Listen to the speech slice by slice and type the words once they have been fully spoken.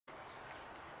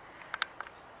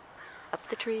up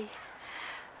the tree.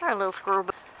 Our little squirrel.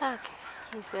 Okay,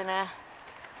 he's in a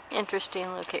interesting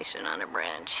location on a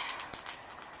branch.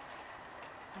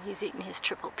 He's eating his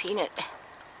triple peanut.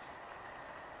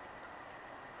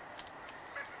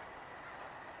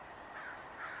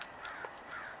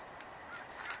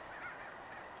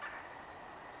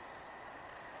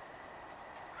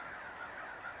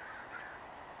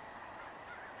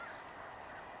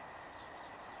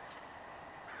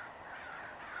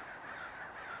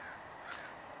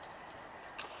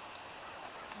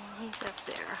 He's up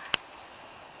there.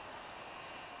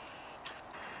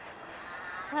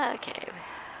 Okay,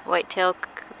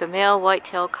 the male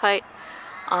white-tailed kite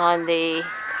on the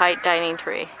Kite Dining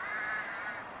tree.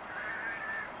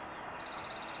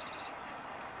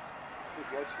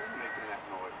 What's he making that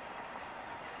noise?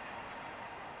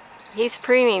 He's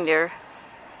preening, dear.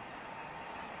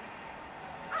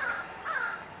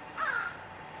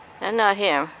 And not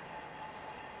him.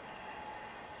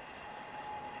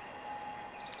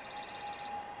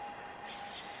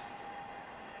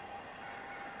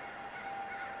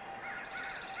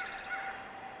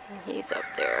 He's up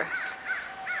there.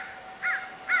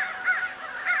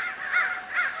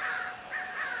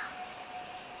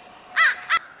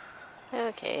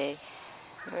 Okay,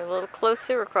 we're a little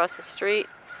closer across the street.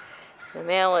 The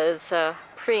male is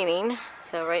preening,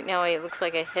 so right now he looks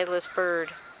like a headless bird.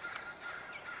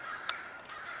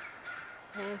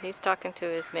 And he's talking to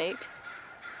his mate.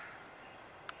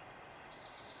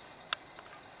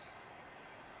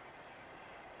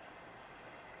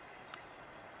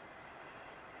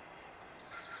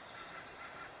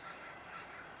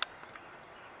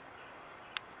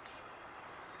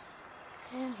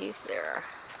 And he's there.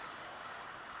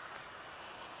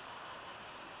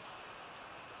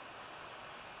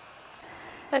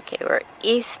 Okay, we're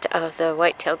east of the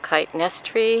white-tailed kite nest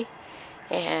tree,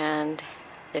 and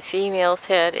the female's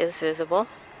head is visible.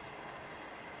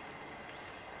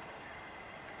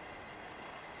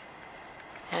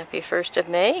 Happy 1st of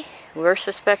May. We're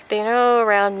suspecting,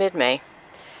 around mid-May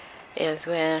is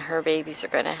when her babies are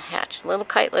going to hatch. Little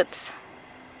kitelets.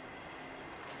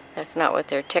 That's not what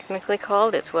they're technically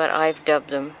called, it's what I've dubbed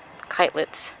them,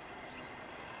 kitelets.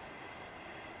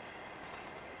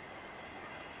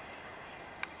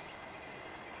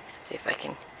 Let's see if I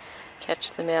can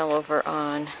catch the male over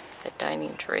on the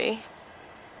dining tree.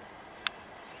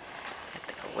 I have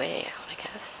to go way out, I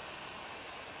guess.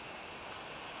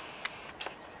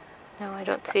 No, I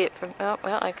don't see it from, oh,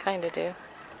 well, I kind of do.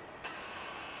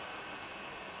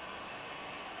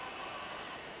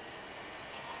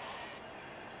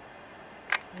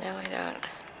 No, I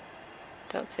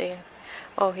don't see him.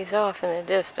 Oh, he's off in the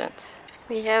distance.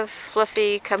 We have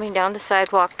Fluffy coming down the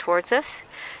sidewalk towards us.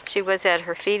 She was at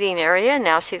her feeding area,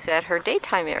 now she's at her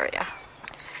daytime area.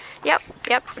 Yep.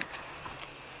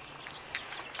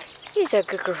 He's a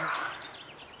good girl.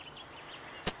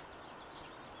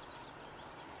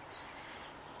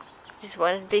 Just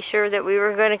wanted to be sure that we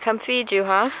were going to come feed you,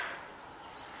 huh?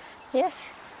 Yes.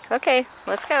 Okay,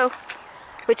 let's go.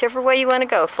 Whichever way you want to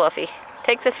go, Fluffy.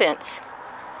 Take the fence.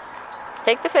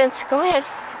 Take the fence. Go ahead.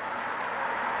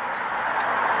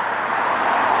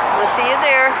 We'll see you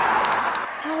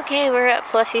there. Okay, we're at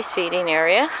Fluffy's feeding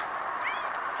area.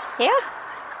 Yeah?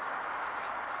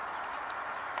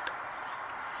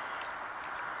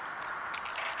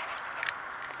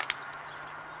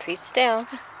 Treats down.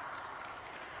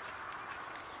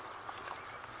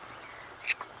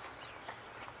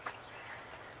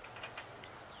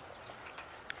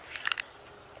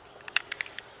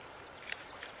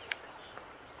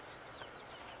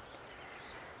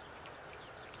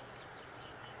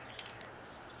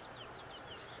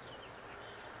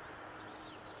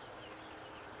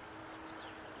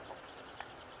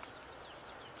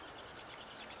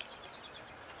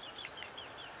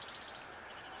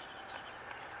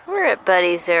 We're at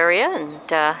Buddy's area,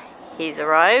 and he's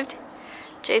arrived.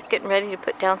 Jay's getting ready to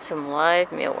put down some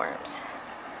live mealworms.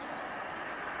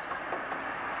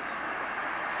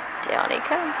 Down he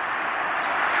comes.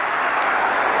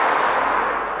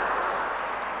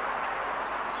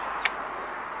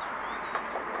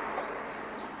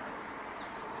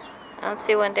 I don't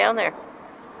see one down there.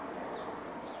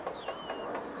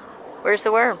 Where's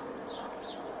the worm?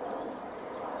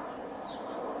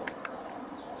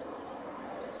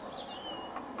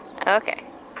 Okay.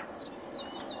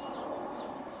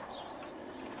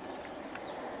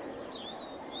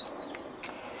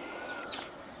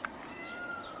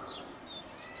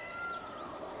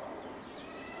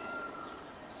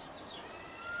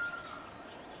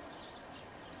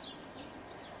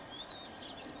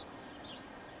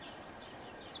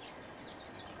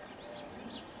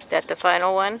 Is that the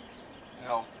final one?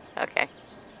 No. Okay.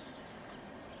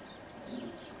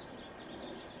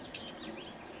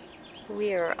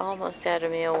 We are almost out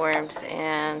of mealworms,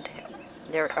 and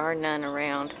there are none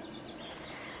around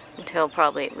until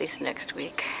probably at least next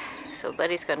week. So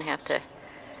Buddy's going to have to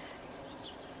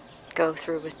go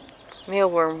through with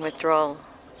mealworm withdrawal.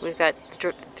 We've got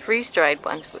freeze-dried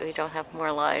ones, but we don't have more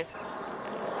alive.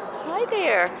 Hi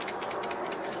there.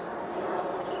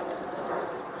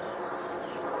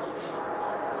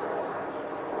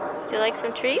 Do you like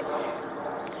some treats?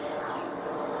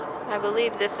 I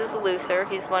believe this is Luther.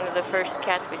 He's one of the first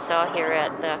cats we saw here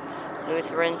at the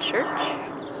Lutheran church.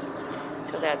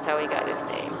 So that's how he got his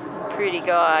name. Pretty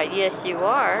guy. Yes, you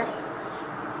are.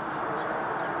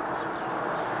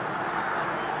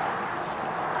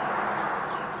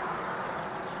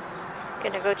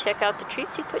 Gonna go check out the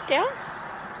treats he put down?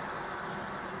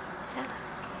 Yeah.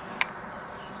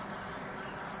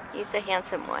 He's a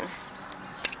handsome one.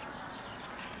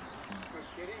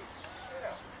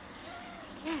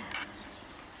 Yeah.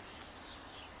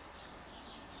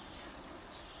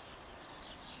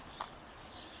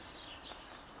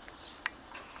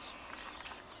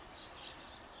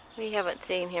 We haven't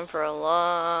seen him for a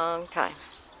long time.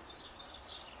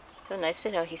 So nice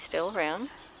to know he's still around.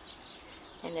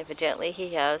 And evidently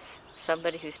he has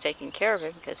somebody who's taking care of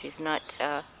him because he's not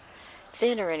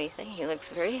thin or anything. He looks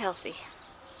very healthy.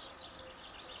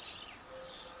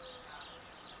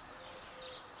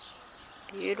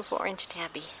 Beautiful orange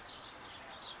tabby.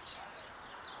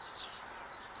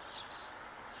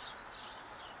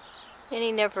 And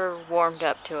he never warmed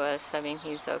up to us. I mean,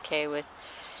 he's okay with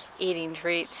eating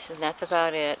treats, and that's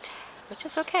about it. Which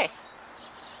is okay.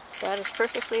 That is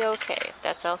perfectly okay if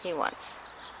that's all he wants.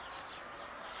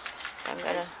 I'm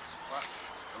gonna...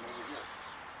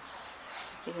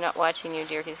 He's not watching you,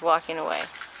 dear. He's walking away.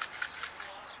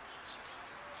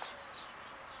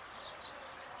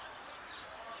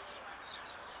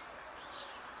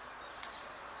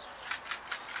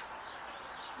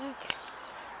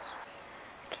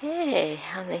 Okay,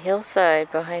 on the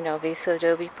hillside behind Alviso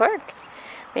Adobe Park,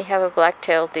 we have a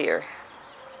black-tailed deer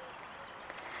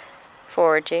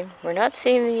foraging. We're not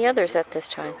seeing any others at this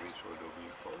time.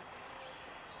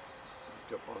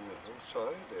 Up on the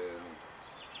hillside, and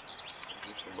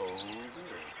just a lone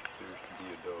deer appears to be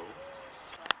a doe.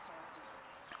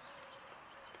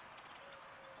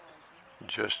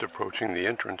 Just approaching the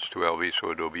entrance to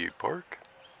Alviso Adobe Park.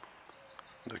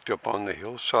 Looked up on the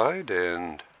hillside,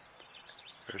 and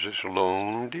there's this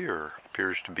lone deer.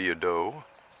 Appears to be a doe.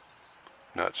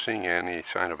 Not seeing any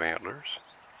sign of antlers.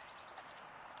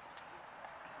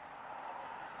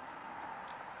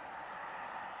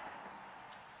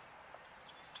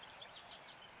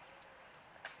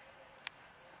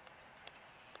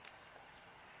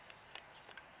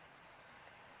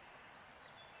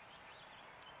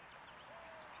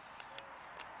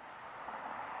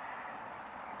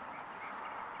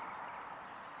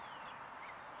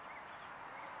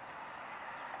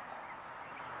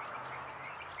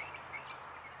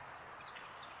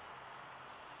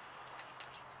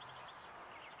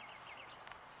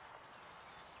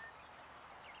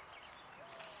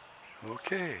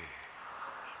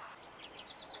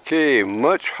 Okay,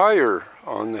 much higher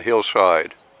on the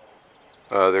hillside.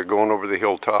 They're going over the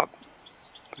hilltop.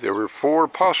 There were 4,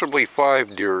 possibly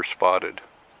 5 deer spotted.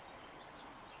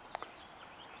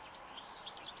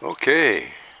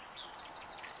 Okay.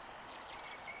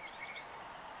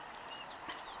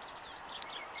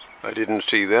 I didn't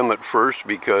see them at first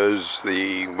because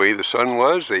the way the sun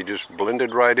was, they just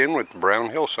blended right in with the brown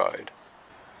hillside.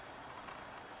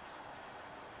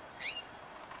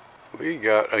 We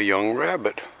got a young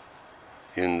rabbit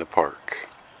in the park.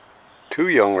 2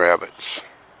 young rabbits.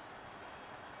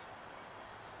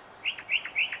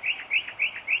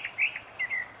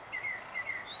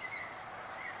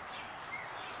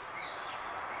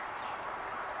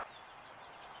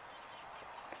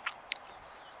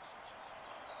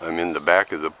 I'm in the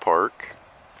back of the park,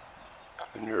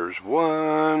 and there's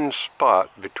one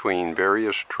spot between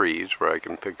various trees where I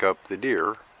can pick up the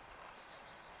deer.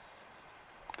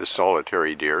 The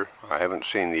solitary deer. I haven't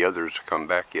seen the others come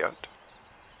back yet.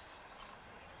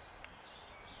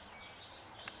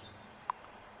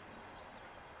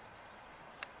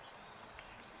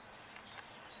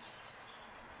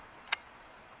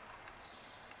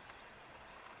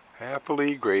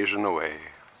 Happily grazing away.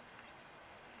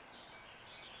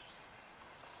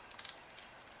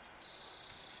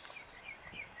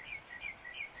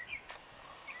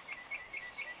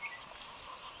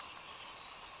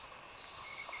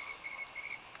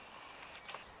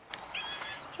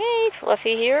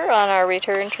 Fluffy here on our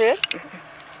return trip.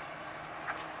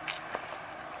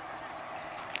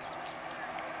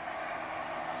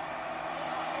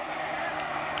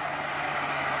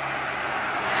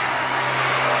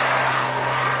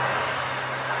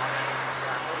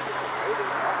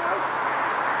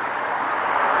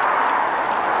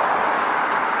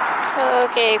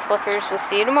 Okay, fluffers, we'll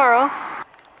see you tomorrow.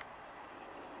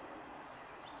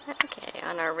 Okay,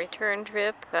 on our return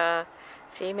trip,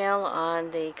 female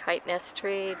on the Kite Nest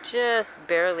tree, just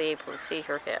barely able to see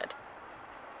her head.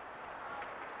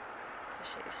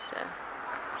 She's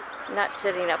not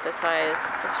sitting up as high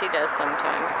as she does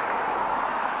sometimes.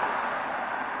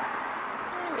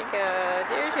 There we go,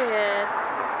 there's your head.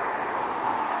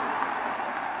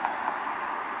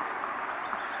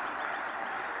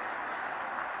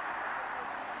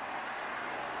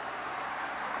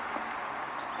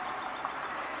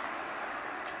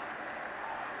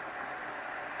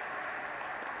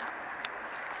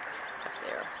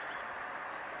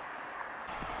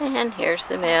 And here's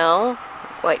the male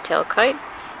white-tailed kite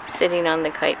sitting on the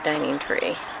Kite Dining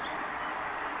tree.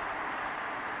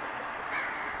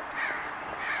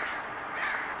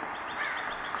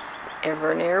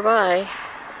 Ever nearby.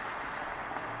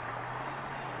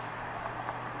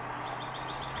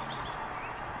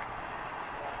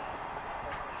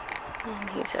 And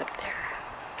he's up there.